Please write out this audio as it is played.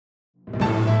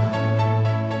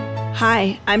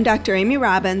Hi, I'm Dr. Amy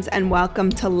Robbins, and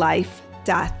welcome to Life,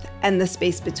 Death, and the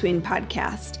Space Between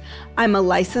podcast. I'm a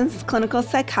licensed clinical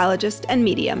psychologist and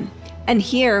medium, and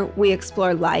here we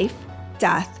explore life,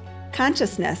 death,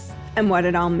 consciousness, and what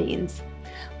it all means.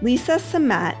 Lisa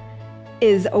Samet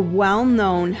is a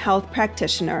well-known health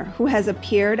practitioner who has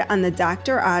appeared on the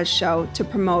Dr. Oz show to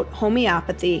promote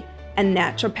homeopathy and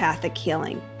naturopathic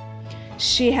healing.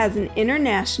 She has an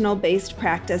international-based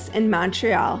practice in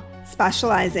Montreal,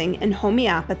 specializing in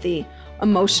homeopathy,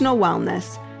 emotional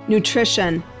wellness,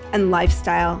 nutrition, and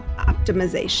lifestyle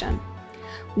optimization.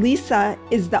 Lisa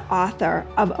is the author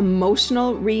of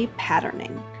Emotional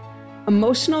Repatterning.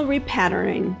 Emotional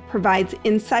Repatterning provides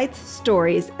insights,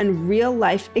 stories, and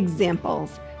real-life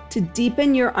examples to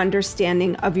deepen your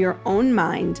understanding of your own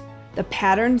mind, the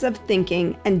patterns of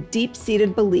thinking, and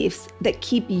deep-seated beliefs that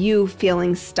keep you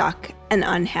feeling stuck and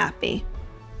unhappy.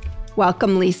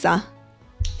 Welcome, Lisa.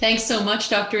 Thanks so much,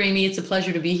 Dr. Amy. It's a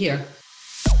pleasure to be here.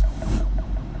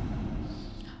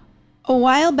 A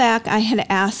while back, I had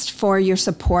asked for your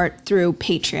support through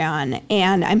Patreon,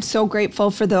 and I'm so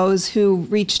grateful for those who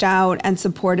reached out and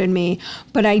supported me,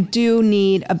 but I do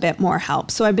need a bit more help.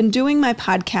 So I've been doing my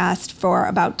podcast for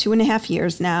about 2.5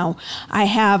 years now. I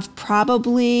have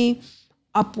probably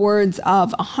upwards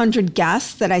of 100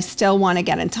 guests that I still want to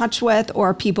get in touch with,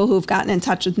 or people who've gotten in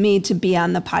touch with me to be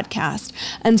on the podcast.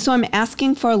 And so I'm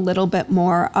asking for a little bit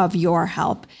more of your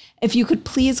help. If you could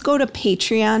please go to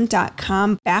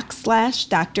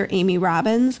patreon.com/Dr. Amy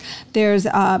Robbins. There's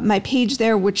my page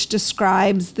there, which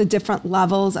describes the different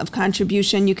levels of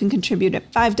contribution. You can contribute at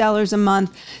 $5 a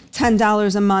month,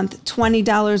 $10 a month,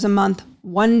 $20 a month,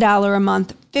 $1 a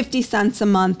month, 50 cents a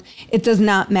month. It does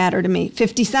not matter to me.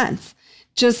 50 cents.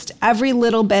 Just every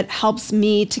little bit helps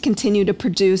me to continue to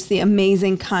produce the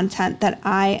amazing content that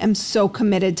I am so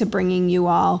committed to bringing you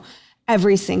all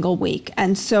every single week.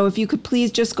 And so if you could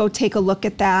please just go take a look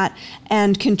at that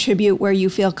and contribute where you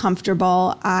feel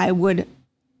comfortable, I would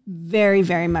very,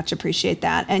 very much appreciate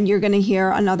that. And you're going to hear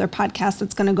another podcast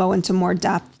that's going to go into more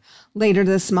depth later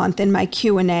this month in my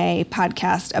Q&A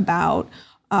podcast about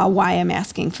why I'm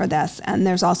asking for this. And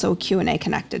there's also a Q&A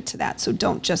connected to that. So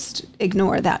don't just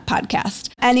ignore that podcast.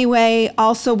 Anyway,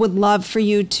 also would love for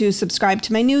you to subscribe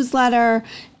to my newsletter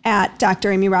at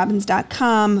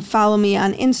dramyrobbins.com. Follow me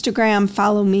on Instagram.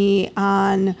 Follow me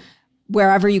on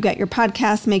wherever you get your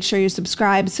podcasts. Make sure you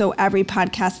subscribe so every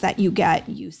podcast that you get,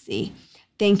 you see.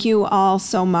 Thank you all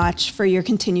so much for your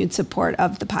continued support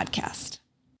of the podcast.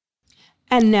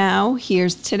 And now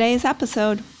here's today's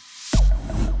episode.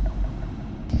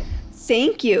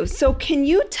 Thank you. So can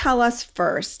you tell us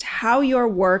first how you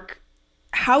work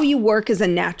as a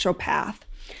naturopath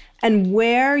and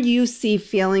where you see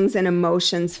feelings and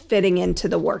emotions fitting into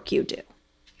the work you do?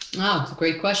 Oh, it's a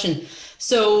great question.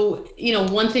 So,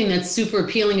 one thing that's super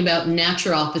appealing about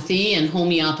naturopathy and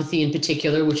homeopathy in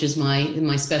particular, which is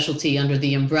my specialty under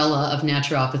the umbrella of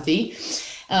naturopathy,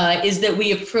 is that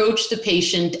we approach the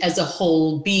patient as a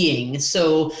whole being.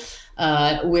 So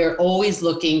we're always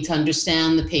looking to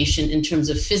understand the patient in terms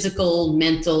of physical,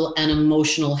 mental, and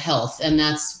emotional health. And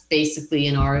that's basically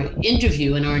in our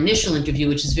initial interview,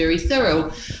 which is very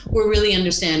thorough. We're really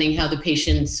understanding how the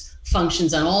patient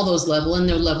functions on all those levels and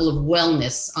their level of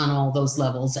wellness on all those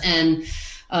levels. And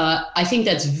I think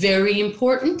that's very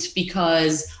important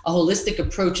because a holistic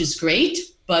approach is great,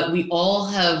 but we all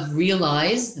have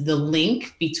realized the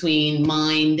link between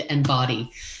mind and body.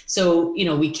 So,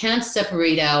 we can't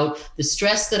separate out the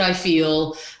stress that I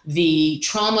feel, the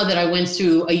trauma that I went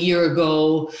through a year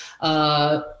ago,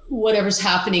 whatever's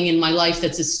happening in my life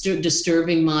that's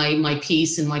disturbing my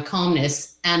peace and my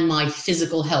calmness, and my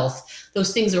physical health.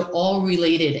 Those things are all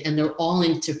related and they're all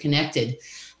interconnected.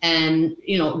 And,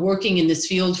 working in this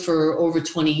field for over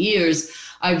 20 years,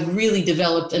 I've really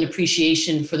developed an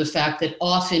appreciation for the fact that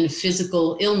often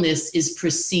physical illness is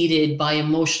preceded by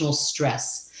emotional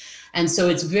stress. And so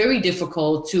it's very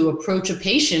difficult to approach a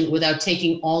patient without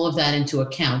taking all of that into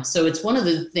account. So it's one of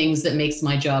the things that makes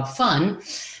my job fun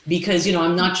because,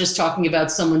 I'm not just talking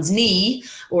about someone's knee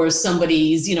or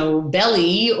somebody's,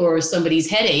 belly or somebody's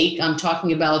headache. I'm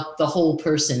talking about the whole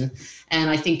person. And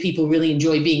I think people really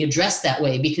enjoy being addressed that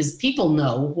way because people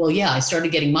know, well, yeah, I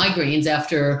started getting migraines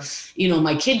after,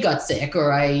 my kid got sick,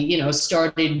 or I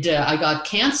got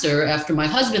cancer after my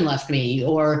husband left me,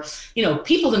 or,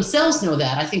 people themselves know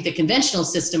that. I think the conventional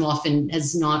system often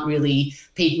has not really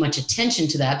paid much attention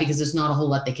to that because there's not a whole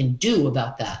lot they can do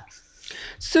about that.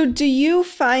 So do you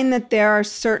find that there are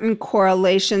certain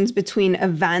correlations between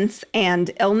events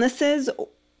and illnesses,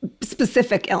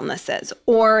 specific illnesses,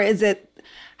 or is it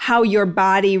how your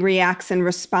body reacts and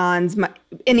responds,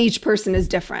 and each person is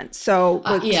different. So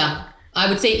yeah, I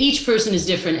would say each person is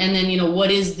different. And then, what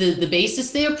is the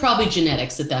basis there? Probably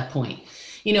genetics at that point.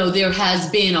 There has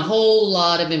been a whole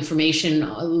lot of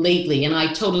information lately, and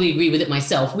I totally agree with it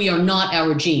myself. We are not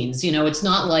our genes. It's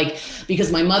not like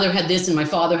because my mother had this and my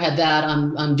father had that,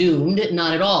 I'm doomed.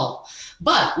 Not at all.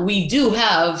 But we do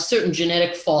have certain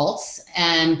genetic faults,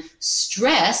 and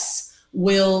stress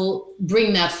will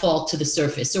bring that fault to the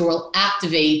surface, or will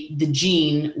activate the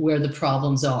gene where the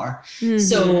problems are. Mm-hmm.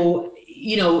 So,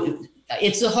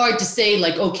 it's hard to say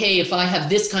like, okay, if I have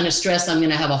this kind of stress, I'm going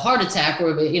to have a heart attack,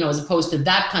 or, as opposed to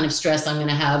that kind of stress, I'm going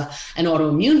to have an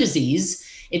autoimmune disease.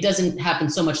 It doesn't happen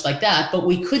so much like that. But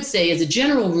we could say as a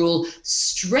general rule,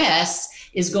 stress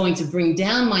is going to bring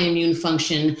down my immune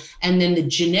function. And then the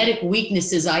genetic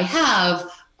weaknesses I have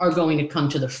are going to come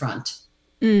to the front.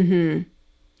 Mm-hmm.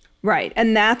 Right.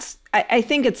 And I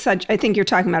think you're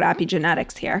talking about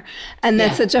epigenetics here. And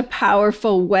that's such a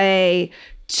powerful way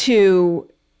to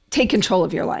take control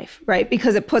of your life, right?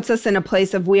 Because it puts us in a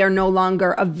place of we are no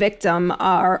longer a victim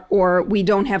or we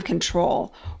don't have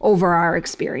control over our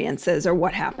experiences or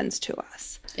what happens to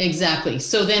us. Exactly.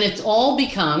 So then it all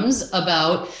becomes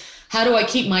about how do I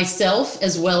keep myself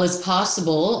as well as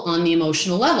possible on the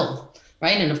emotional level,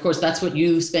 right? And of course, that's what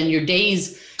you spend your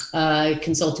days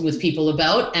consulting with people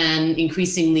about, and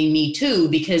increasingly me too,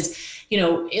 because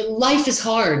life is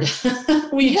hard.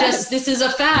 This is a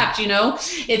fact,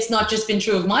 it's not just been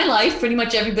true of my life. Pretty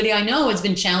much everybody I know has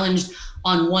been challenged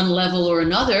on one level or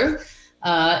another.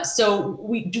 So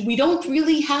we don't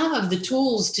really have the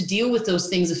tools to deal with those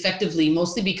things effectively,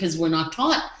 mostly because we're not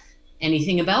taught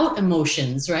anything about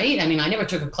emotions, right? I mean, I never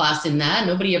took a class in that.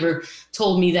 Nobody ever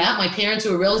told me that. My parents,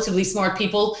 who were relatively smart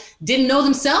people, didn't know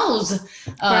themselves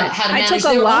how to manage their own emotions. I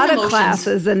took a lot of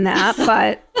classes in that,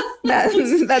 but that's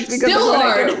because still of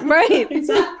hard. I do. Right.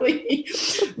 Exactly.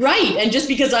 Right. And just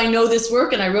because I know this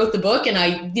work and I wrote the book and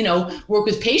I, work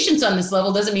with patients on this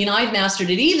level doesn't mean I've mastered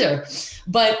it either.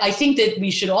 But I think that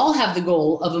we should all have the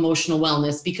goal of emotional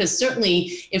wellness, because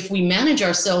certainly if we manage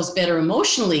ourselves better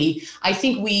emotionally, I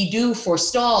think we do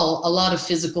forestall a lot of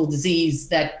physical disease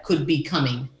that could be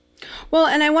coming. Well,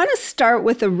 and I want to start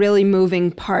with a really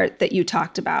moving part that you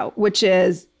talked about, which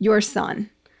is your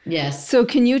son. Yes. So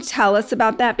can you tell us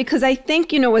about that? Because I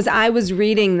think, as I was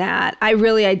reading that, I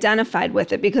really identified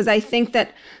with it, because I think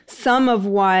that some of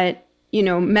what,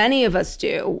 many of us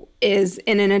do is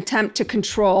in an attempt to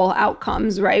control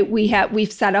outcomes, right?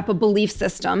 We've set up a belief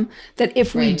system that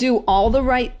if we do all the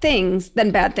right things,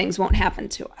 then bad things won't happen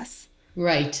to us.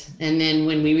 Right. And then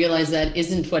when we realize that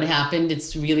isn't what happened,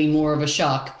 it's really more of a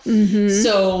shock. Mm-hmm.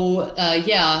 So, I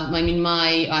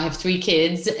have 3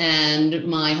 kids, and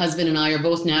my husband and I are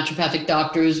both naturopathic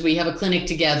doctors. We have a clinic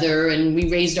together, and we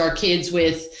raised our kids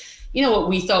with, what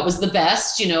we thought was the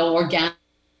best, organic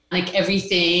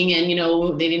everything.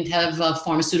 And, they didn't have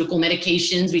pharmaceutical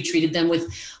medications. We treated them with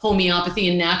homeopathy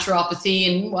and naturopathy.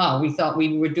 And wow, we thought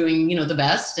we were doing, the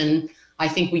best. And I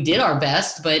think we did our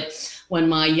best. But when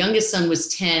my youngest son was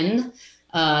 10,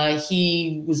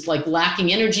 he was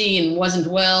lacking energy and wasn't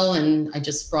well. And I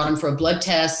just brought him for a blood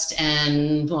test.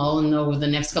 And over the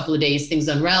next couple of days, things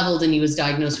unraveled and he was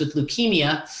diagnosed with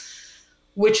leukemia,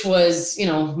 which was,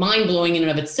 mind blowing in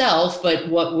and of itself. But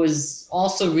what was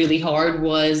also really hard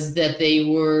was that they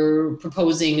were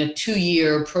proposing a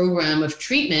 2-year program of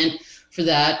treatment for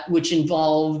that, which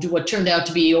involved what turned out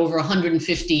to be over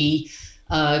 150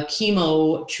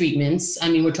 chemo treatments. I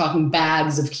mean, we're talking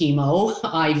bags of chemo,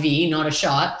 IV, not a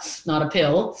shot, not a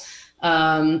pill,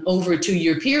 over a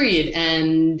 2-year period.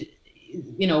 And,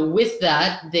 with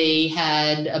that, they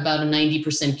had about a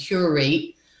 90% cure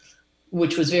rate,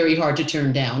 which was very hard to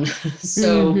turn down.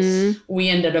 So we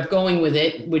ended up going with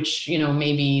it, which,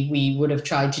 maybe we would have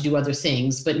tried to do other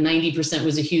things, but 90%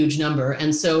 was a huge number.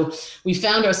 And so we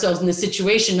found ourselves in this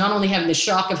situation, not only having the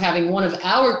shock of having one of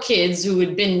our kids who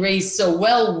had been raised so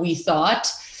well, we thought,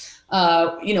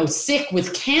 sick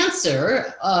with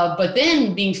cancer, but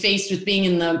then being faced with being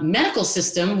in the medical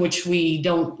system, which we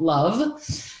don't love,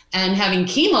 and having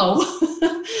chemo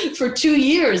for 2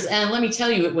 years. And let me tell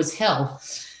you, it was hell.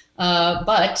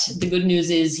 But the good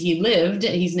news is he lived.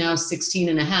 He's now 16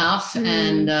 and a half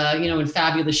and, in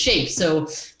fabulous shape. So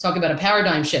talk about a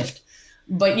paradigm shift.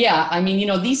 But yeah, I mean,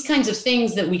 these kinds of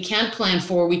things that we can't plan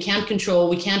for, we can't control,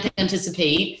 we can't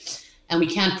anticipate, and we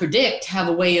can't predict have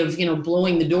a way of,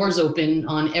 blowing the doors open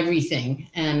on everything.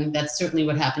 And that's certainly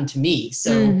what happened to me.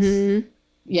 So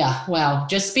yeah, wow.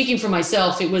 Just speaking for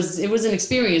myself, it was an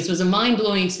experience. It was a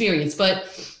mind-blowing experience. But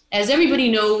as everybody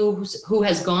knows who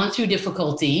has gone through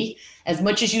difficulty, as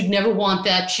much as you'd never want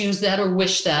that, choose that, or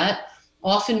wish that,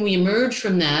 often we emerge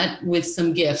from that with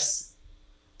some gifts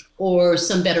or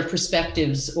some better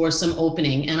perspectives or some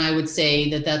opening. And I would say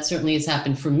that that certainly has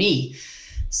happened for me.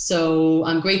 So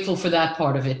I'm grateful for that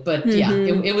part of it. But yeah,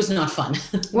 it was not fun.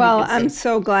 Well, I'm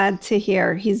so glad to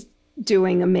hear he's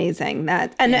doing amazing.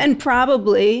 And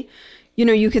probably,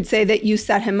 you could say that you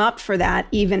set him up for that,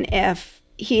 even if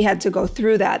he had to go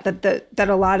through that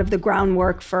a lot of the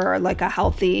groundwork for like a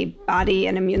healthy body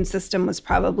and immune system was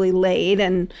probably laid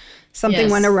and something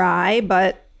went awry,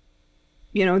 but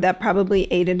that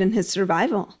probably aided in his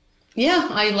survival. Yeah,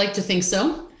 I like to think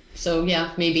so. So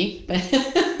yeah, maybe. But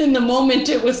in the moment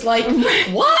it was like,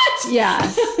 what?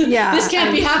 Yes. Yeah. This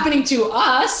can't be happening to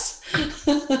us.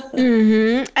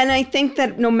 And I think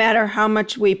that no matter how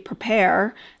much we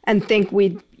prepare and think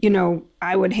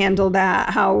I would handle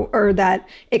that, or that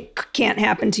it can't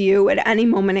happen to you, at any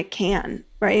moment it can,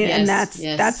 right? Yes,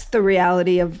 and that's the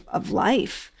reality of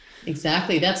life.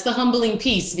 Exactly. That's the humbling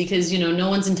piece, because, no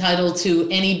one's entitled to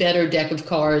any better deck of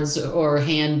cards or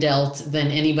hand dealt than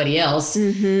anybody else. I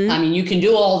mean, you can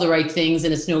do all the right things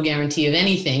and it's no guarantee of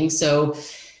anything. So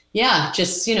yeah,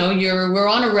 just, we're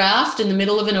on a raft in the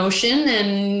middle of an ocean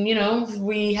and,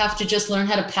 we have to just learn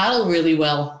how to paddle really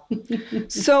well.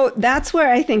 So that's where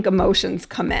I think emotions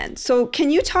come in. So can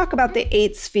you talk about the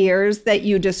 8 spheres that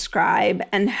you describe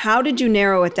and how did you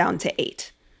narrow it down to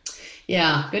 8?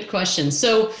 Yeah, good question.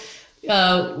 So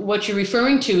what you're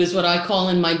referring to is what I call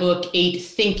in my book 8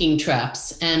 thinking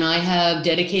traps. And I have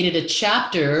dedicated a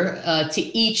chapter to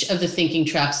each of the thinking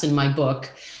traps in my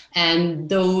book. And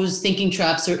those thinking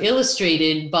traps are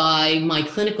illustrated by my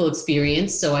clinical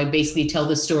experience. So I basically tell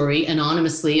the story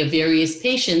anonymously of various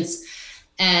patients.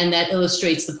 And that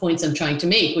illustrates the points I'm trying to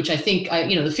make, which I think,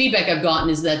 the feedback I've gotten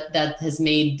is that has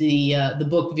made the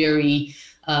book very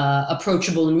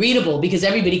approachable and readable, because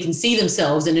everybody can see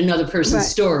themselves in another person's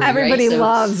story. Everybody right?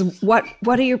 loves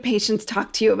what do your patients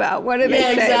talk to you about? What do they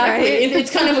say? Exactly. Right?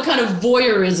 It's kind of a kind of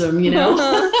voyeurism,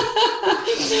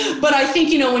 But I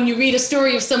think, when you read a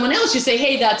story of someone else, you say,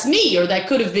 hey, that's me, or that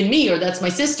could have been me, or that's my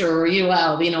sister, or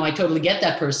I totally get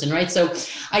that person, right? So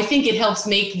I think it helps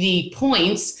make the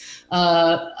points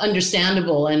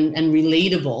understandable and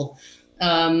relatable.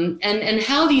 And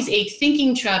how these 8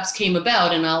 thinking traps came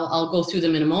about, and I'll go through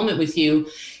them in a moment with you,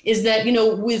 is that,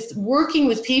 with working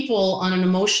with people on an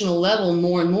emotional level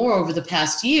more and more over the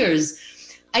past years,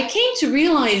 I came to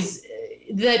realize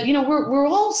that, we're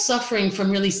all suffering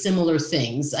from really similar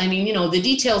things. I mean, the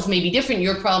details may be different.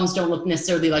 Your problems don't look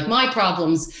necessarily like my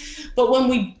problems. But when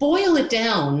we boil it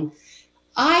down,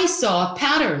 I saw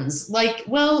patterns like,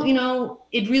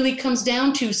 it really comes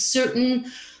down to certain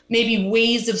maybe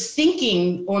ways of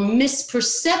thinking or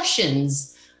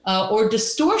misperceptions or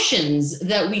distortions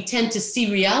that we tend to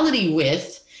see reality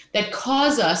with that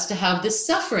cause us to have this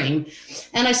suffering.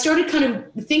 And I started kind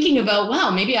of thinking about, wow,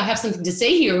 maybe I have something to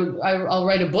say here. I'll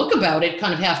write a book about it,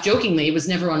 kind of half jokingly. It was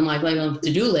never on my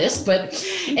to-do list, but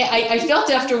I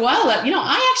felt after a while that,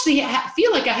 I actually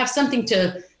feel like I have something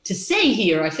to say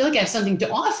here. I feel like I have something to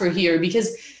offer here,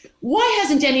 because why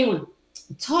hasn't anyone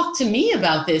talk to me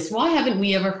about this? Why haven't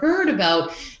we ever heard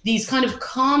about these kind of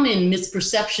common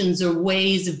misperceptions or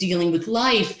ways of dealing with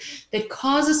life that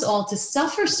cause us all to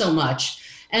suffer so much?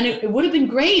 And it would have been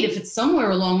great if it's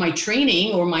somewhere along my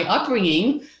training or my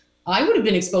upbringing, I would have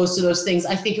been exposed to those things.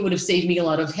 I think it would have saved me a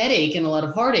lot of headache and a lot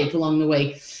of heartache along the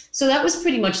way. So that was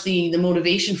pretty much the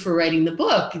motivation for writing the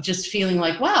book, just feeling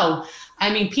like, wow, I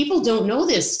mean, people don't know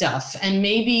this stuff, and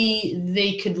maybe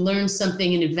they could learn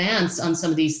something in advance on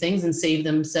some of these things and save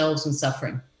themselves from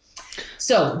suffering.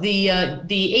 So the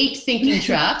 8 thinking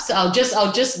traps, I'll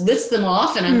just list them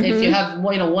off, and if you have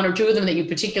 1 or 2 of them that you're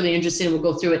particularly interested in, we'll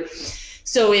go through it.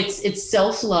 So it's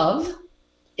self-love,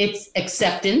 it's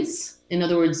acceptance, in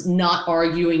other words, not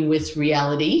arguing with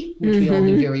reality, which we all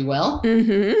do very well.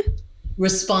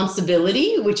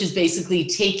 Responsibility, which is basically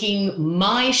taking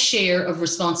my share of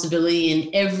responsibility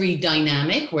in every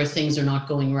dynamic where things are not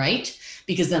going right,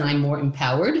 because then I'm more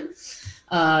empowered.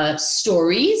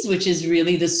 Stories, which is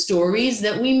really the stories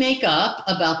that we make up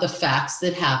about the facts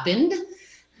that happened,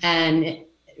 and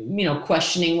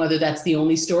questioning whether that's the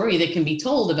only story that can be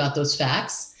told about those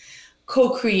facts.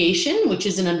 Co-creation, which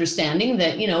is an understanding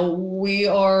that we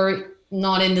are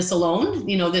not in this alone,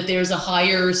 that there's a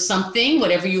higher something,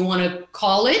 whatever you want to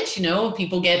call it.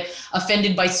 People get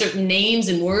offended by certain names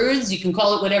and words. You can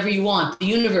call it whatever you want. The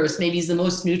universe maybe is the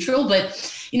most neutral, but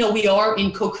we are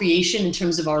in co-creation in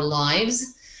terms of our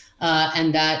lives.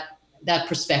 And that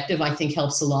perspective, I think,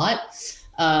 helps a lot.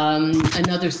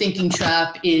 Another thinking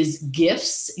trap is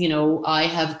gifts. I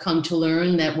have come to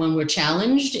learn that when we're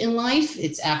challenged in life,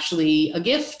 it's actually a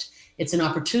gift. It's an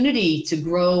opportunity to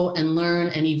grow and learn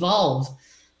and evolve,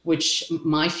 which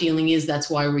my feeling is that's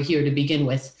why we're here to begin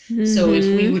with. So if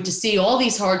we were to see all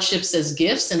these hardships as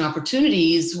gifts and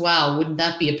opportunities, wow, wouldn't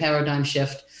that be a paradigm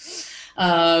shift?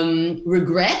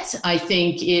 Regret, I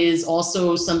think, is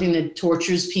also something that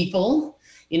tortures people.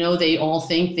 They all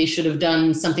think they should have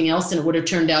done something else and it would have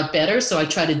turned out better. So I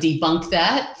try to debunk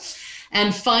that.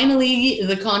 And finally,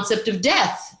 the concept of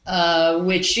death,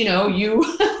 which, you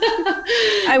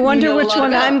I wonder which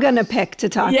one I'm going to pick to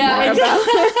talk more about.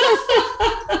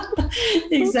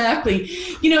 Exactly.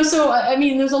 So,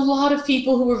 there's a lot of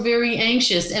people who are very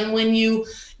anxious. And when you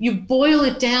boil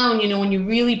it down, when you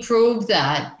really probe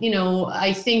that,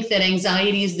 I think that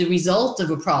anxiety is the result of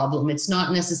a problem. It's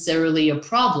not necessarily a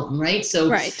problem, right? So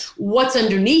what's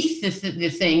underneath the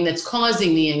thing that's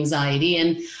causing the anxiety?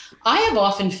 And I have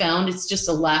often found it's just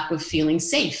a lack of feeling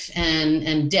safe,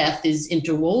 and death is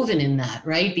interwoven in that,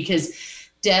 right? Because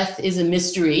death is a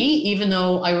mystery, even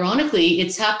though ironically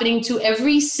it's happening to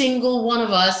every single one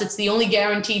of us. It's the only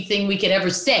guaranteed thing we could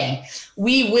ever say.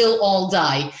 We will all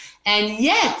die. And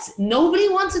yet nobody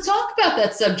wants to talk about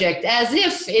that subject as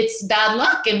if it's bad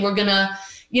luck and we're going to,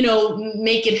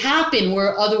 make it happen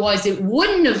where otherwise it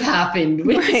wouldn't have happened.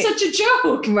 It's such a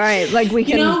joke. Right. Like we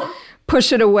can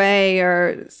push it away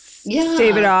or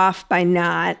stave it off by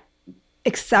not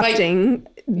accepting,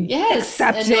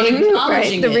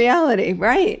 the reality.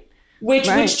 Right.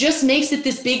 Which just makes it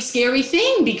this big, scary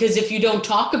thing, because if you don't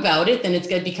talk about it, then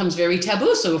it becomes very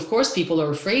taboo. So of course people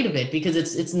are afraid of it because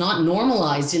it's not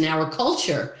normalized in our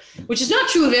culture, which is not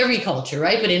true of every culture,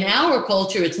 right? But in our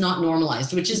culture, it's not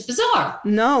normalized, which is bizarre.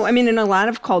 No, in a lot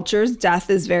of cultures,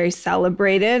 death is very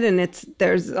celebrated, and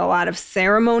there's a lot of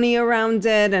ceremony around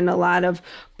it and a lot of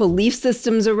belief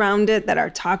systems around it that are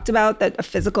talked about, that a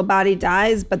physical body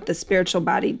dies, but the spiritual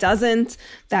body doesn't.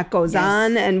 That goes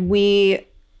on. And we,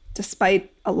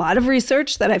 despite a lot of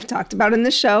research that I've talked about in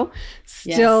this show,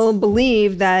 still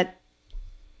believe that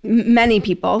many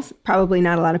people, probably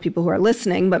not a lot of people who are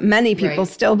listening, but many people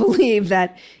still believe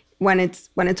that when it's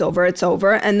over, it's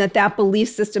over, and that belief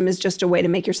system is just a way to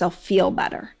make yourself feel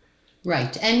better.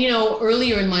 Right. And,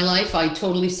 earlier in my life, I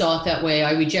totally saw it that way.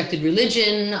 I rejected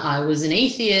religion. I was an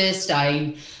atheist.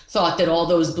 I thought that all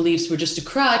those beliefs were just a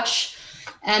crutch.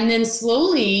 And then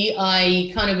slowly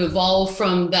I kind of evolved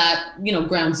from that,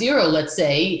 ground zero, let's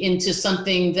say, into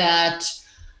something that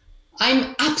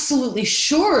I'm absolutely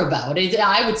sure about.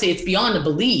 I would say it's beyond a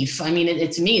belief. To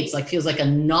me, it's feels like a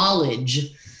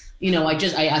knowledge.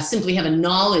 I simply have a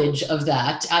knowledge of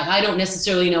that. I don't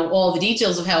necessarily know all the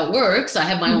details of how it works. I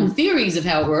have my own theories of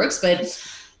how it works, but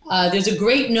there's a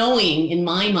great knowing in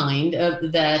my mind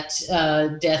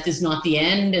that death is not the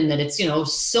end, and that it's,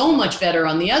 so much better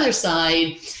on the other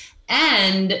side.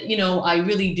 And, I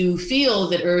really do feel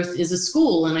that Earth is a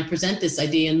school. And I present this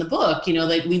idea in the book,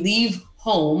 that we leave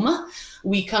home,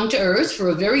 we come to Earth for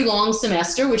a very long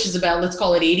semester, which is about, let's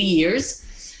call it 80 years.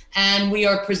 And we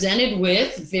are presented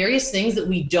with various things that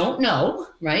we don't know,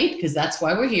 right? Because that's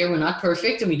why we're here. We're not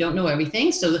perfect and we don't know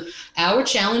everything. So our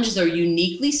challenges are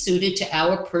uniquely suited to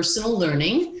our personal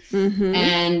learning.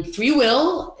 And free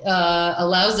will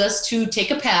allows us to take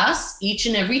a pass each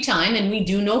and every time. And we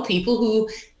do know people who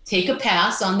take a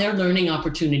pass on their learning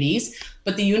opportunities.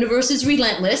 But the universe is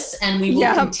relentless, and we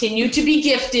will continue to be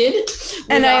gifted.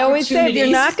 And I always say, if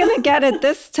you're not going to get it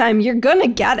this time, you're going to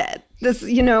get it. This,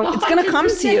 it's going to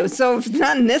come to you. So if it's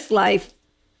not in this life,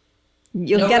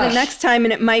 you'll get it next time,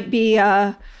 and it might be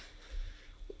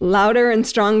louder and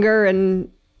stronger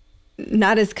and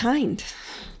not as kind.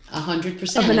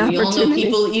 100%. And we all know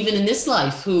people, even in this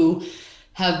life, who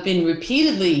have been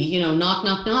repeatedly, knock,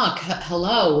 knock, knock,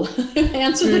 hello,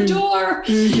 answer the door,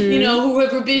 who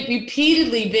have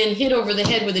repeatedly been hit over the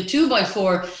head with a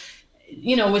 2x4,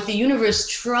 with the universe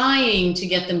trying to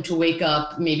get them to wake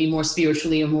up, maybe more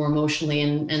spiritually or more emotionally,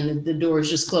 and the door is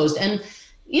just closed. And,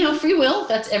 free will,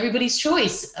 that's everybody's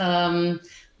choice.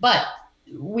 But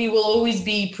we will always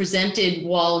be presented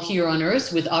while here on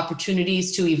Earth with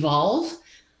opportunities to evolve.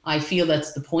 I feel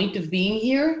that's the point of being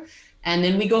here. And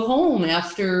then we go home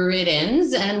after it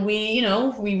ends, and we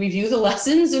review the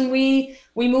lessons, and we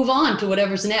move on to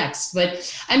whatever's next. But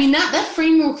that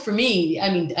framework for me,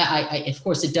 I of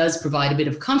course it does provide a bit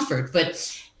of comfort,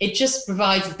 but it just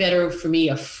provides better for me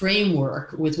a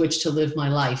framework with which to live my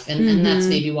life. And that's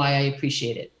maybe why I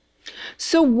appreciate it.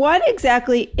 So what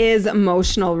exactly is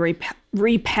emotional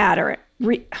repatterning?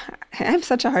 I have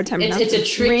such a hard time pronouncing it.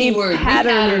 It's a tricky word,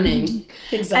 repatterning.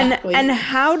 Exactly. And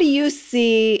how do you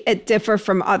see it differ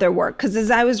from other work? Because as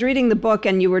I was reading the book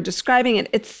and you were describing it,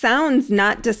 it sounds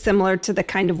not dissimilar to the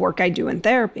kind of work I do in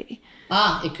therapy.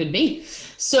 It could be.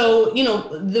 So,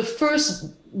 the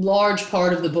first large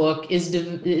part of the book is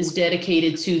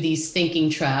dedicated to these thinking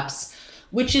traps,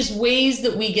 which is ways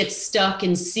that we get stuck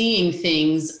in seeing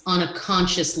things on a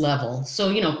conscious level.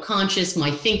 So, conscious,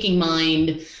 my thinking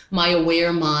mind, my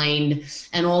aware mind,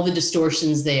 and all the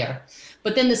distortions there.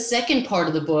 But then the second part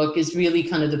of the book is really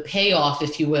kind of the payoff,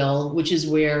 if you will, which is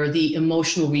where the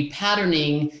emotional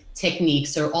repatterning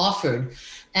techniques are offered.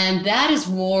 And that is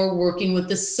more working with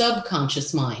the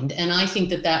subconscious mind. And I think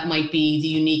that might be the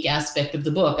unique aspect of the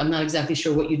book. I'm not exactly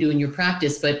sure what you do in your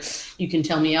practice, but you can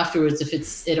tell me afterwards if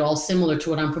it's at all similar to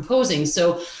what I'm proposing.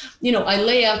 So, I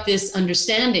lay out this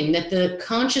understanding that the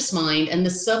conscious mind and the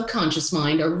subconscious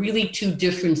mind are really two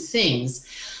different things.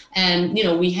 And,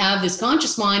 we have this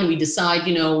conscious mind, we decide,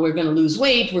 we're going to lose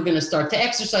weight, we're going to start to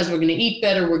exercise, we're going to eat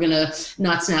better, we're going to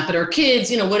not snap at our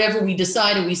kids, whatever we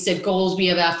decided, we set goals, we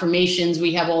have affirmations,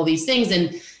 we have all these things.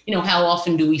 And, how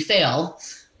often do we fail?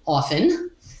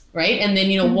 Often, right? And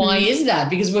then, why is that?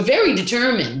 Because we're very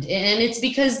determined. And it's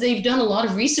because they've done a lot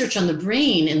of research on the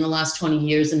brain in the last 20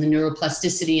 years and the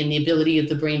neuroplasticity and the ability of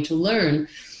the brain to learn.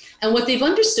 And what they've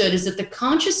understood is that the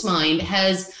conscious mind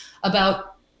has about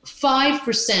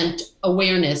 5%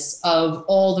 awareness of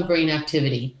all the brain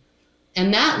activity.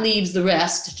 And that leaves the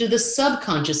rest to the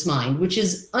subconscious mind, which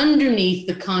is underneath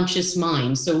the conscious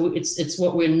mind. So it's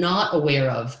what we're not aware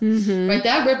of, right?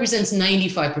 That represents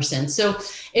 95%. So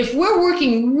if we're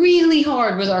working really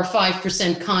hard with our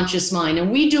 5% conscious mind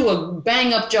and we do a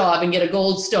bang up job and get a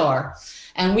gold star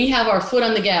and we have our foot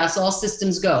on the gas, all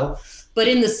systems go. But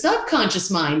in the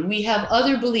subconscious mind, we have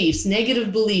other beliefs,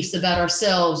 negative beliefs about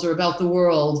ourselves or about the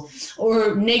world,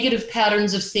 or negative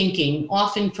patterns of thinking,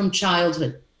 often from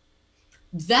childhood.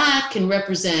 That can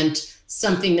represent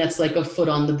something that's like a foot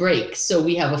on the brake. So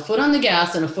we have a foot on the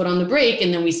gas and a foot on the brake,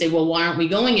 and then we say, well, why aren't we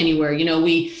going anywhere?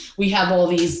 We have all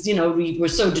these, we're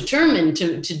so determined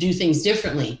to do things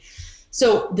differently.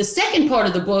 So the second part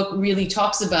of the book really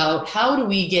talks about how do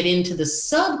we get into the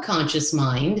subconscious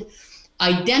mind,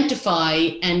 identify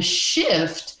and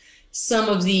shift some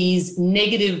of these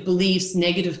negative beliefs,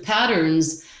 negative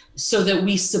patterns, so that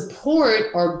we support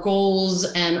our goals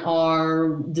and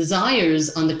our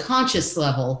desires on the conscious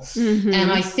level.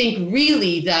 And I think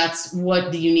really that's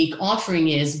what the unique offering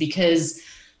is, because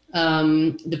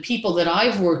the people that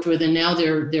I've worked with, and now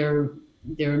they're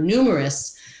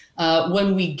numerous,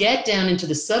 when we get down into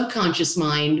the subconscious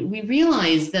mind, we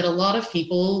realize that a lot of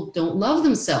people don't love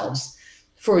themselves.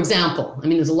 For example,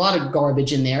 there's a lot of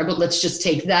garbage in there, but let's just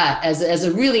take that as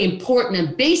a really important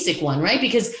and basic one, right?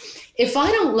 Because if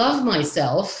I don't love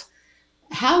myself,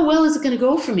 how well is it going to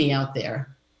go for me out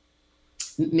there?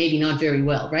 Maybe not very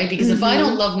well, right? Because if I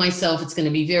don't love myself, it's going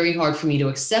to be very hard for me to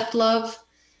accept love.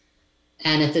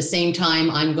 And at the same time,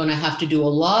 I'm going to have to do a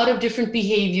lot of different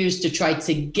behaviors to try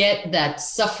to get that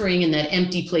suffering and that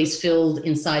empty place filled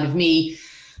inside of me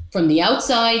from the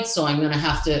outside. So I'm going to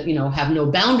have to, have no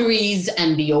boundaries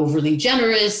and be overly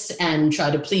generous and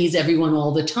try to please everyone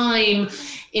all the time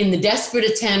in the desperate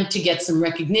attempt to get some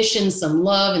recognition, some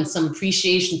love, and some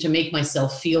appreciation to make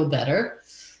myself feel better.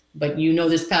 But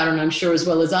this pattern, I'm sure, as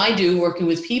well as I do, working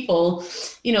with people,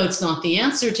 it's not the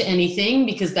answer to anything,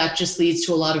 because that just leads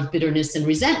to a lot of bitterness and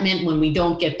resentment when we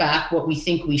don't get back what we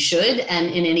think we should. And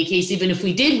in any case, even if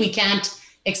we did, we can't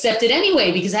accept it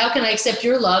anyway, because how can I accept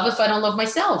your love if I don't love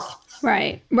myself?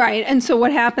 Right. And so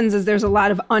what happens is there's a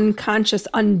lot of unconscious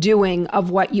undoing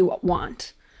of what you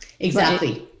want.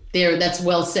 Exactly. Right? That's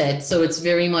well said. So it's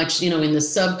very much, in the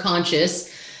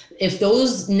subconscious, if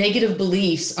those negative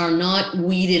beliefs are not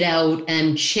weeded out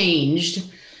and changed,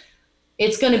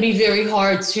 it's going to be very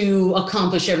hard to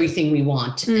accomplish everything we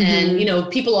want.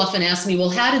 And, people often ask me, well,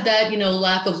 how did that,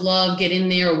 lack of love get in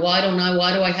there? Why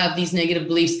do I have these negative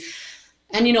beliefs?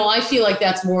 And, I feel like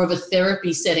that's more of a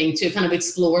therapy setting to kind of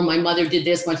explore. My mother did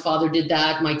this, my father did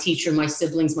that, my teacher, my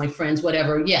siblings, my friends,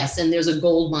 whatever. Yes. And there's a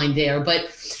gold mine there.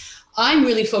 But I'm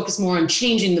really focused more on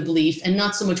changing the belief and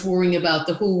not so much worrying about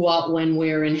the who, what, when,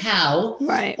 where, and how.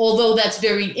 Right. Although that's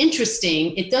very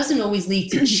interesting, it doesn't always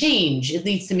lead to change. It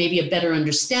leads to maybe a better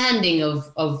understanding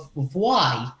of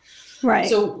why. Right.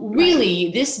 So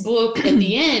really, this book at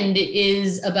the end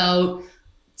is about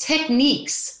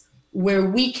techniques where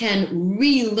we can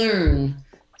relearn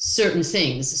certain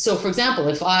things. So for example,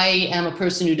 if I am a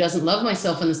person who doesn't love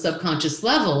myself on the subconscious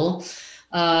level,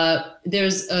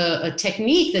 there's a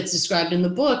technique that's described in the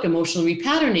book, Emotional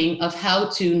Repatterning, of how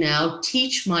to now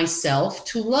teach myself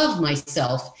to love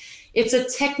myself. It's a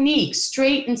technique,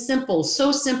 straight and simple,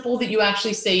 so simple that you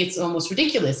actually say it's almost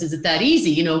ridiculous. Is it that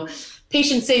easy?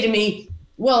 Patients say to me,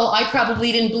 well, I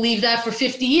probably didn't believe that for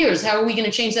 50 years. How are we going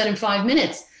to change that in 5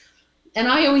 minutes? And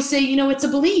I always say, it's a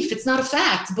belief. It's not a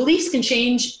fact. Beliefs can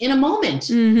change in a moment,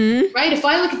 right? If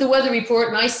I look at the weather report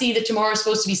and I see that tomorrow is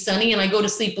supposed to be sunny and I go to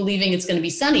sleep believing it's going to be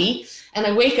sunny, and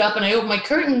I wake up and I open my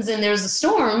curtains and there's a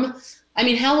storm, I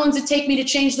mean, how long does it take me to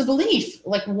change the belief?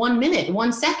 Like 1 minute,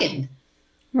 1 second,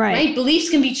 right? Beliefs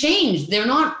can be changed. They're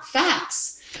not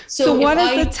facts. So what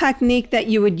is the technique that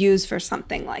you would use for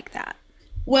something like that?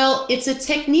 Well, it's a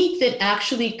technique that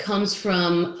actually comes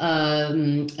from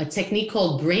a technique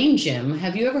called Brain Gym.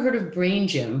 Have you ever heard of Brain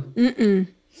Gym? Mm-mm.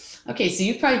 Okay, so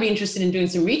you'd probably be interested in doing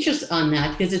some research on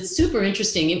that because it's super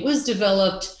interesting. It was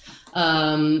developed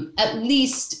at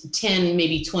least 10,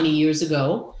 maybe 20 years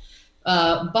ago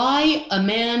by a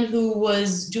man who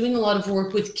was doing a lot of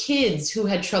work with kids who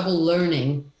had trouble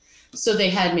learning. So they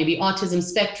had maybe autism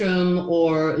spectrum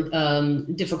or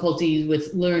difficulty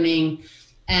with learning.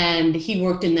 And he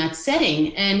worked in that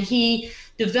setting, and he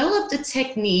developed a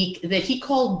technique that he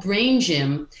called Brain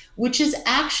Gym, which is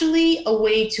actually a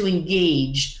way to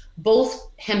engage both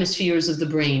hemispheres of the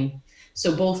brain.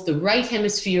 So both the right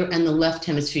hemisphere and the left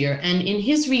hemisphere. And in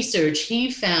his research, he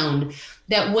found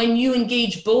that when you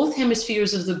engage both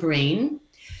hemispheres of the brain,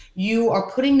 you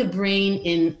are putting the brain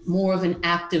in more of an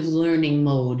active learning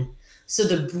mode. So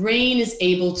the brain is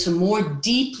able to more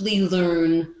deeply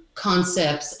learn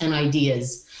concepts and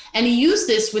ideas. And he used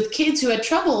this with kids who had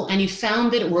trouble, and he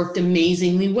found that it worked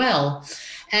amazingly well.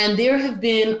 And there have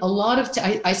been a lot of,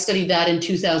 I studied that in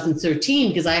 2013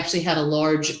 because I actually had a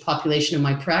large population in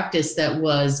my practice that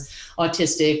was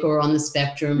autistic or on the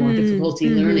spectrum or difficulty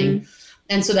learning.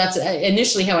 And so that's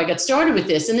initially how I got started with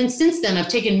this. And then since then, I've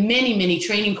taken many, many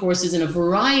training courses in a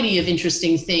variety of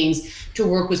interesting things to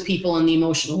work with people on the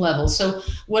emotional level. So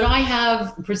what I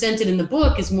have presented in the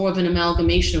book is more of an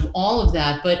amalgamation of all of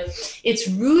that, but it's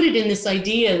rooted in this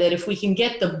idea that if we can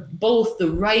get both the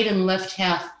right and left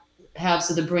halves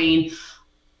of the brain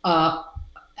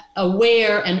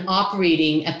aware and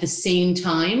operating at the same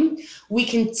time, we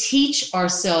can teach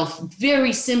ourselves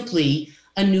very simply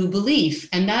a new belief,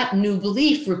 and that new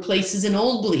belief replaces an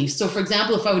old belief. So for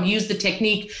example, if I would use the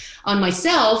technique on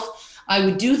myself, I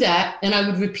would do that and I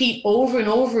would repeat over and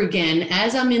over again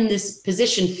as I'm in this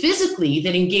position physically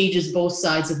that engages both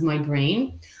sides of my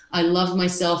brain. I love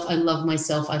myself, I love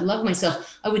myself, I love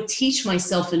myself. I would teach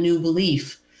myself a new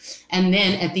belief. And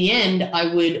then at the end,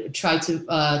 I would try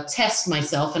to test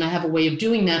myself, and I have a way of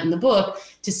doing that in the book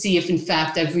to see if in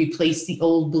fact I've replaced the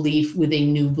old belief with a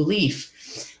new belief.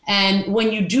 And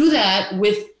when you do that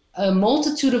with a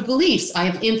multitude of beliefs, I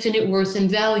have infinite worth and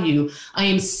value, I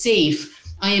am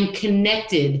safe, I am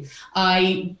connected,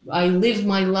 I live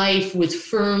my life with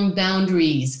firm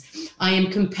boundaries, I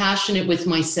am compassionate with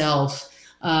myself,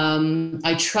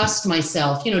 I trust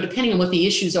myself. Depending on what the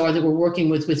issues are that we're working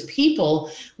with people,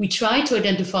 we try to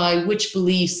identify which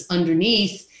beliefs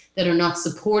underneath that are not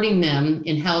supporting them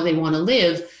in how they want to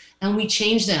live, and we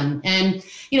change them. And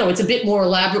it's a bit more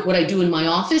elaborate what I do in my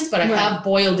office, but I have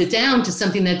boiled it down to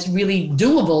something that's really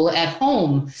doable at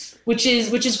home, which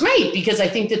is great because I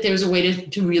think that there's a way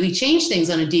to really change things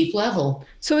on a deep level.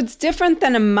 So it's different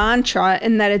than a mantra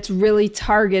in that it's really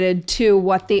targeted to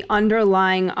what the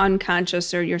underlying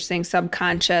unconscious, or you're saying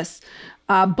subconscious,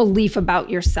 belief about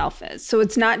yourself is. So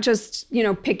it's not just,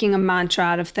 picking a mantra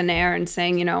out of thin air and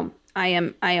saying, I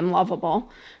am lovable.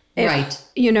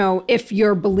 If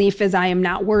your belief is I am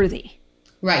not worthy.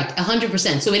 Right,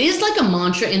 100%. So it is like a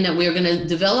mantra in that we're going to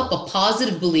develop a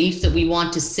positive belief that we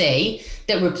want to say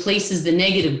that replaces the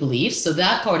negative belief. So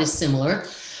that part is similar.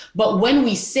 But when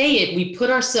we say it, we put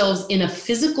ourselves in a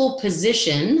physical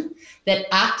position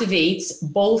that activates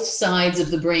both sides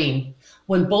of the brain.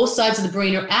 When both sides of the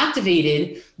brain are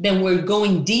activated, then we're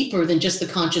going deeper than just the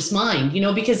conscious mind,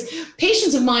 because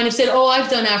patients of mine have said, oh,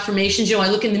 I've done affirmations. I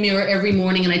look in the mirror every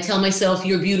morning and I tell myself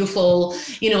you're beautiful,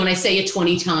 and I say it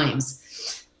 20 times.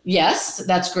 Yes,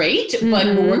 that's great, but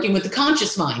we're working with the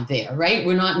conscious mind there, right?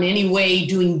 We're not in any way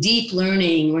doing deep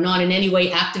learning. We're not in any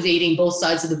way activating both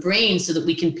sides of the brain so that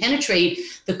we can penetrate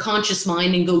the conscious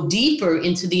mind and go deeper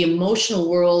into the emotional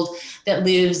world that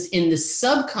lives in the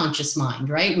subconscious mind,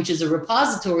 right? Which is a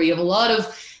repository of a lot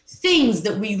of things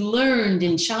that we learned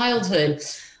in childhood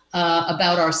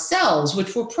about ourselves,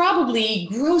 which were probably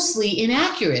grossly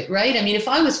inaccurate, right? I mean, if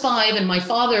I was 5 and my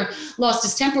father lost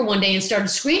his temper one day and started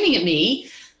screaming at me,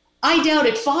 I doubt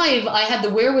at 5 I had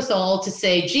the wherewithal to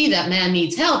say, gee, that man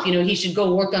needs help. He should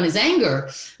go work on his anger,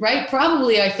 right?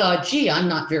 Probably I thought, gee, I'm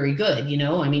not very good,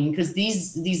 because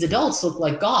these adults look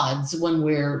like gods when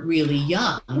we're really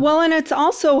young. Well, and it's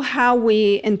also how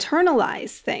we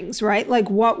internalize things, right? Like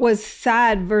what was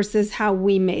said versus how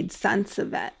we made sense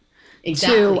of it.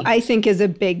 Exactly. I think is a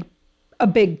big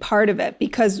part of it,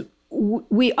 because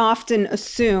we often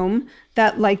assume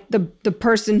that like the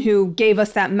person who gave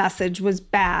us that message was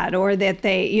bad, or that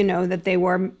they, you know, that they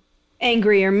were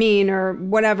angry or mean or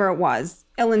whatever it was,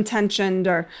 ill-intentioned,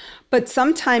 but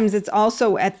sometimes it's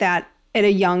also at a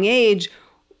young age,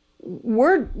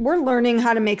 we're learning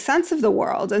how to make sense of the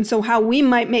world. And so how we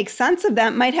might make sense of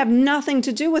that might have nothing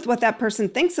to do with what that person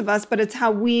thinks of us, but it's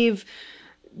how we've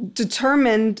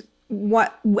determined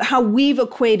how we've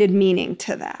equated meaning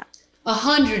to that.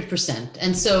 100%.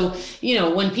 And so, you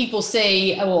know, when people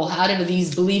say, oh, well, how did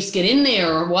these beliefs get in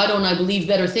there? Or why don't I believe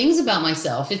better things about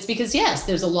myself? It's because, yes,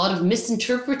 there's a lot of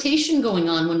misinterpretation going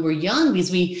on when we're young, because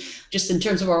we just, in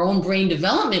terms of our own brain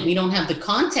development, we don't have the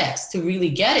context to really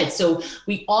get it. So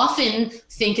we often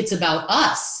think it's about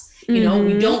us. You know,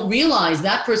 we don't realize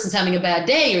that person's having a bad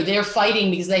day, or they're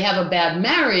fighting because they have a bad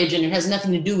marriage and it has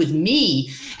nothing to do with me.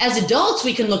 As adults,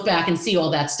 we can look back and see all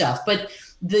that stuff. But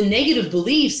the negative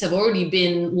beliefs have already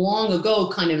been long ago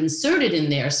kind of inserted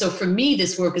in there. So for me,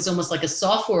 this work is almost like a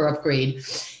software upgrade.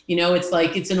 You know, it's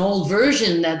like it's an old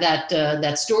version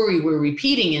that story we're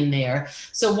repeating in there.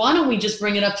 So why don't we just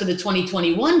bring it up to the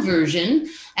 2021 version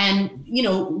and, you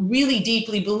know, really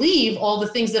deeply believe all the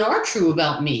things that are true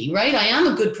about me, right? I am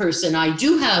a good person. I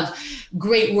do have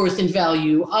great worth and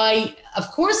value. I, of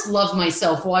course, love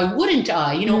myself. Why wouldn't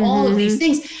I? You know, all of these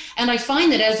things. And I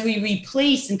find that as we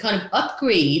replace and kind of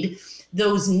upgrade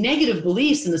those negative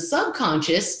beliefs in the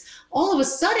subconscious, all of a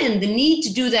sudden the need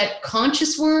to do that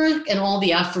conscious work and all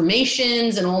the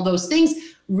affirmations and all those things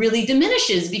really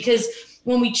diminishes, because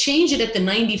when we change it at the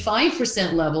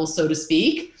 95% level, so to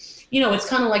speak, you know, it's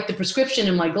kind of like the prescription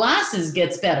in my glasses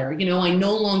gets better. You know, I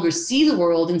no longer see the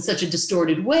world in such a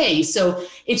distorted way. So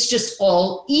it's just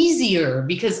all easier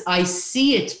because I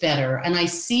see it better and I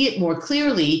see it more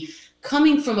clearly,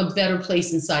 coming from a better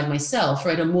place inside myself,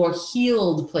 right? A more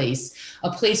healed place,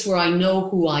 a place where I know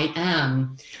who I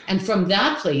am. And from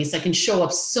that place, I can show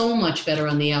up so much better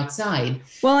on the outside.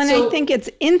 Well, and I think it's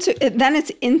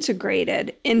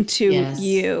integrated into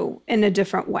you in a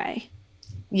different way.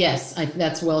 Yes,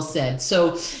 that's well said.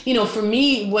 So, you know, for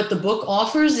me, what the book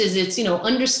offers is it's, you know,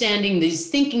 understanding these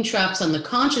thinking traps on the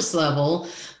conscious level,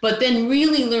 but then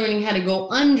really learning how to go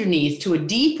underneath to a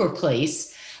deeper place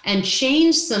and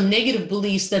change some negative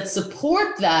beliefs that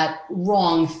support that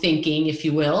wrong thinking, if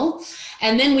you will.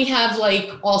 And then we have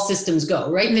like all systems go,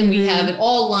 right? Then we have it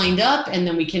all lined up, and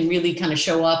then we can really kind of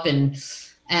show up and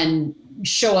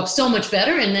show up so much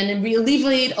better, and then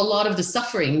alleviate a lot of the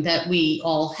suffering that we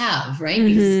all have, right?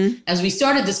 Because as we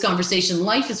started this conversation,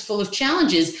 life is full of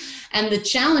challenges. And the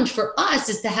challenge for us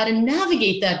is to how to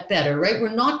navigate that better, right? We're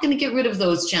not going to get rid of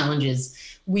those challenges.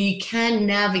 We can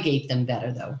navigate them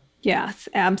better, though. Yes,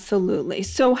 absolutely.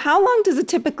 So how long does it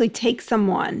typically take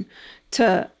someone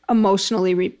to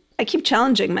emotionally I keep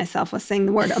challenging myself with saying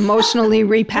the word emotionally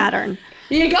repattern.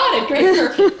 You got it. Great.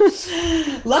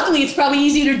 Perfect. Luckily, it's probably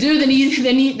easier to do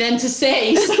than to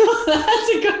say. So that's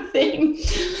a good thing.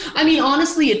 I mean,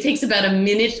 honestly, it takes about a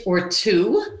minute or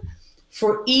two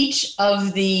for each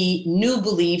of the new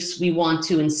beliefs we want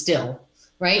to instill,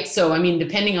 right? So, I mean,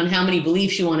 depending on how many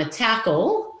beliefs you want to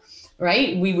tackle,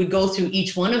 right, we would go through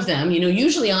each one of them. You know,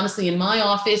 usually, honestly, in my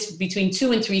office, between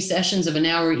 2 and 3 sessions of an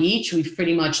hour each, we've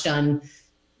pretty much done,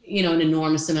 you know, an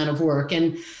enormous amount of work.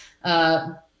 And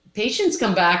patients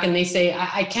come back and they say,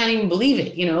 I can't even believe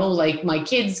it. You know, like my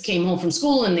kids came home from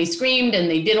school and they screamed and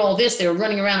they did all this. They were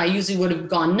running around. I usually would have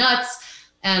gone nuts.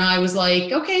 And I was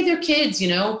like, okay, they're kids, you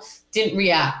know, didn't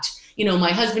react. You know,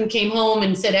 my husband came home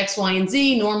and said X, Y, and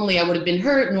Z. Normally I would have been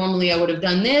hurt. Normally I would have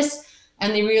done this.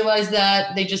 And they realized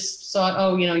that they just thought,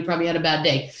 oh, you know, he probably had a bad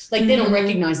day. Like they don't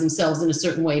recognize themselves in a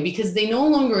certain way because they no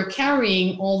longer are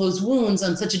carrying all those wounds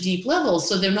on such a deep level.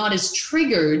 So they're not as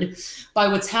triggered by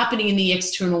what's happening in the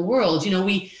external world. You know,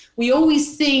 we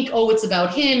always think, oh, it's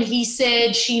about him. He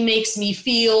said, she makes me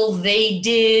feel, they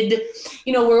did.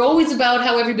 You know, we're always about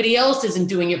how everybody else isn't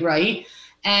doing it right.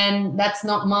 And that's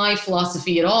not my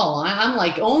philosophy at all. I'm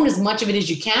like, own as much of it as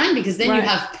you can, because then you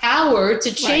have power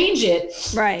to change it.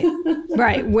 Right.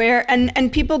 Right. Where,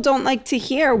 and people don't like to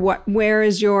hear where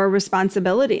is your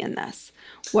responsibility in this?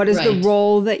 What is the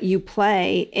role that you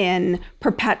play in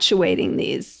perpetuating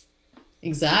these?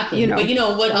 Exactly. You know, but you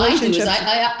know, what I do is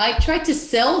I try to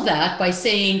sell that by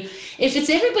saying, if it's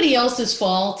everybody else's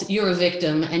fault, you're a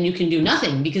victim and you can do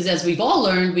nothing, because as we've all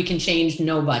learned, we can change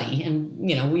nobody. And,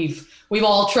 you know, we've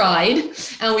all tried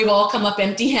and we've all come up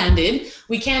empty-handed.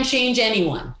 We can't change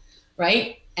anyone,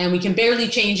 right? And we can barely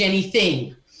change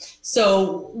anything.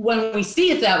 So when we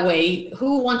see it that way,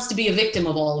 who wants to be a victim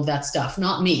of all of that stuff?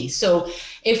 Not me. So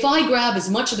if I grab as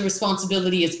much of the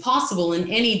responsibility as possible in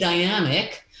any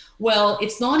dynamic, well,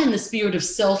 it's not in the spirit of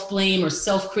self-blame or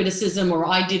self-criticism or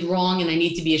I did wrong and I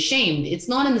need to be ashamed. It's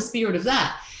not in the spirit of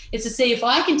that. It's to say, if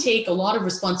I can take a lot of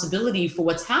responsibility for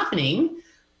what's happening,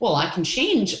 well, I can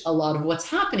change a lot of what's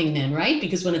happening then, right?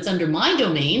 Because when it's under my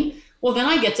domain, well, then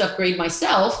I get to upgrade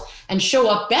myself and show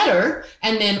up better.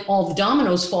 And then all the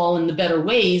dominoes fall in the better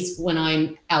ways when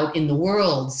I'm out in the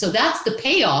world. So that's the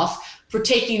payoff for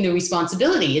taking the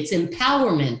responsibility. It's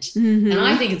empowerment. And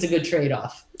I think it's a good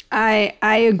trade-off. I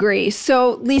agree.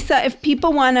 So, Lisa, if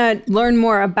people want to learn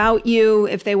more about you,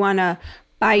 if they want to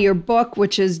buy your book,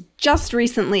 which is just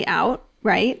recently out,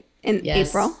 right? In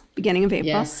April, beginning of April.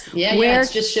 Yes. Yeah,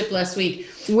 it's just shipped last week.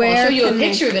 I'll show you a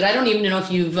picture of it. I don't even know if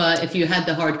you had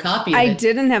the hard copy of it. I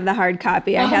didn't have the hard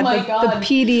copy. I had the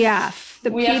PDF.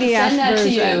 We have to send that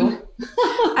version. To you.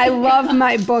 I love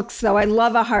my books, though. I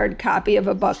love a hard copy of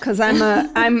a book because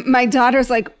my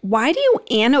daughter's like, why do you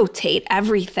annotate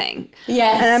everything?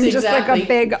 Yes, and I'm just like a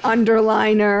big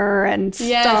underliner and stars.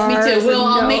 Yes, me too. Well,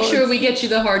 I'll make sure notes. we get you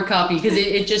the hard copy because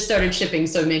it just started shipping,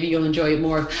 so maybe you'll enjoy it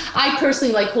more. I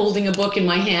personally like holding a book in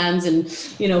my hands and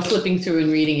flipping through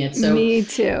and reading it. So me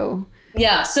too.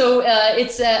 Yeah, so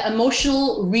it's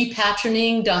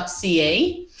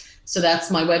emotionalrepatrining.ca. So that's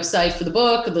my website for the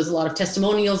book. There's a lot of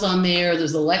testimonials on there.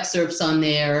 There's little excerpts on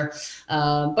there.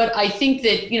 But I think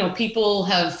that, people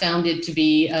have found it to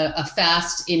be a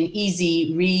fast and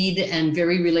easy read and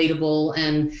very relatable.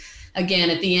 And again,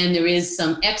 at the end, there is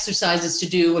some exercises to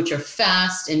do, which are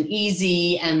fast and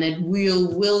easy and that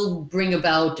will bring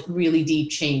about really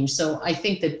deep change. So I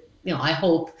think that, I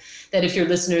hope that if your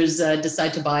listeners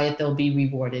decide to buy it, they'll be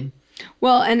rewarded.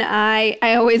 Well, and I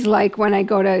always like when I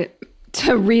go to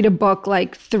read a book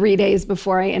like 3 days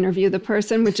before I interview the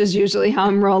person, which is usually how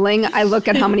I'm rolling. I look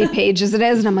at how many pages it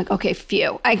is and I'm like, okay,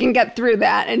 phew, I can get through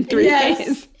that in 3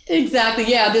 days. Exactly.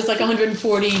 Yeah, there's like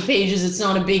 140 pages. It's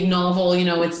not a big novel.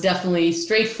 It's definitely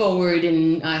straightforward.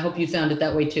 And I hope you found it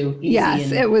that way too. Easy.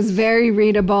 Yes, it was very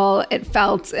readable. It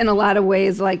felt in a lot of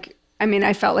ways I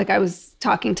felt like I was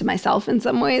talking to myself in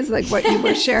some ways. Like what you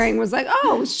were sharing was like,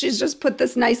 oh, she's just put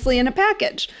this nicely in a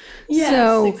package. Yes,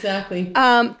 so, exactly.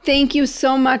 Thank you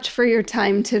so much for your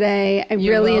time today.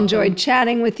 You're really welcome. Enjoyed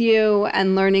chatting with you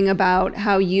and learning about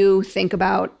how you think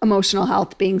about emotional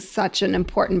health being such an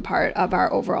important part of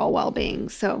our overall well-being.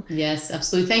 So yes,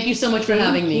 absolutely. Thank you so much for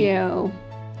having me. Thank you.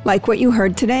 Like what you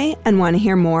heard today and want to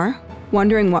hear more?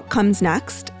 Wondering what comes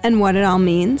next and what it all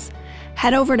means?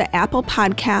 Head over to Apple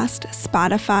Podcast,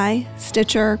 Spotify,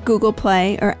 Stitcher, Google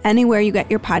Play, or anywhere you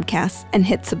get your podcasts and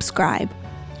hit subscribe.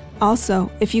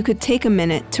 Also, if you could take a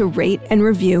minute to rate and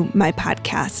review my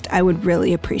podcast, I would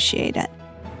really appreciate it.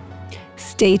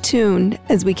 Stay tuned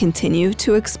as we continue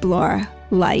to explore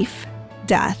life,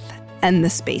 death, and the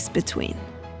space between.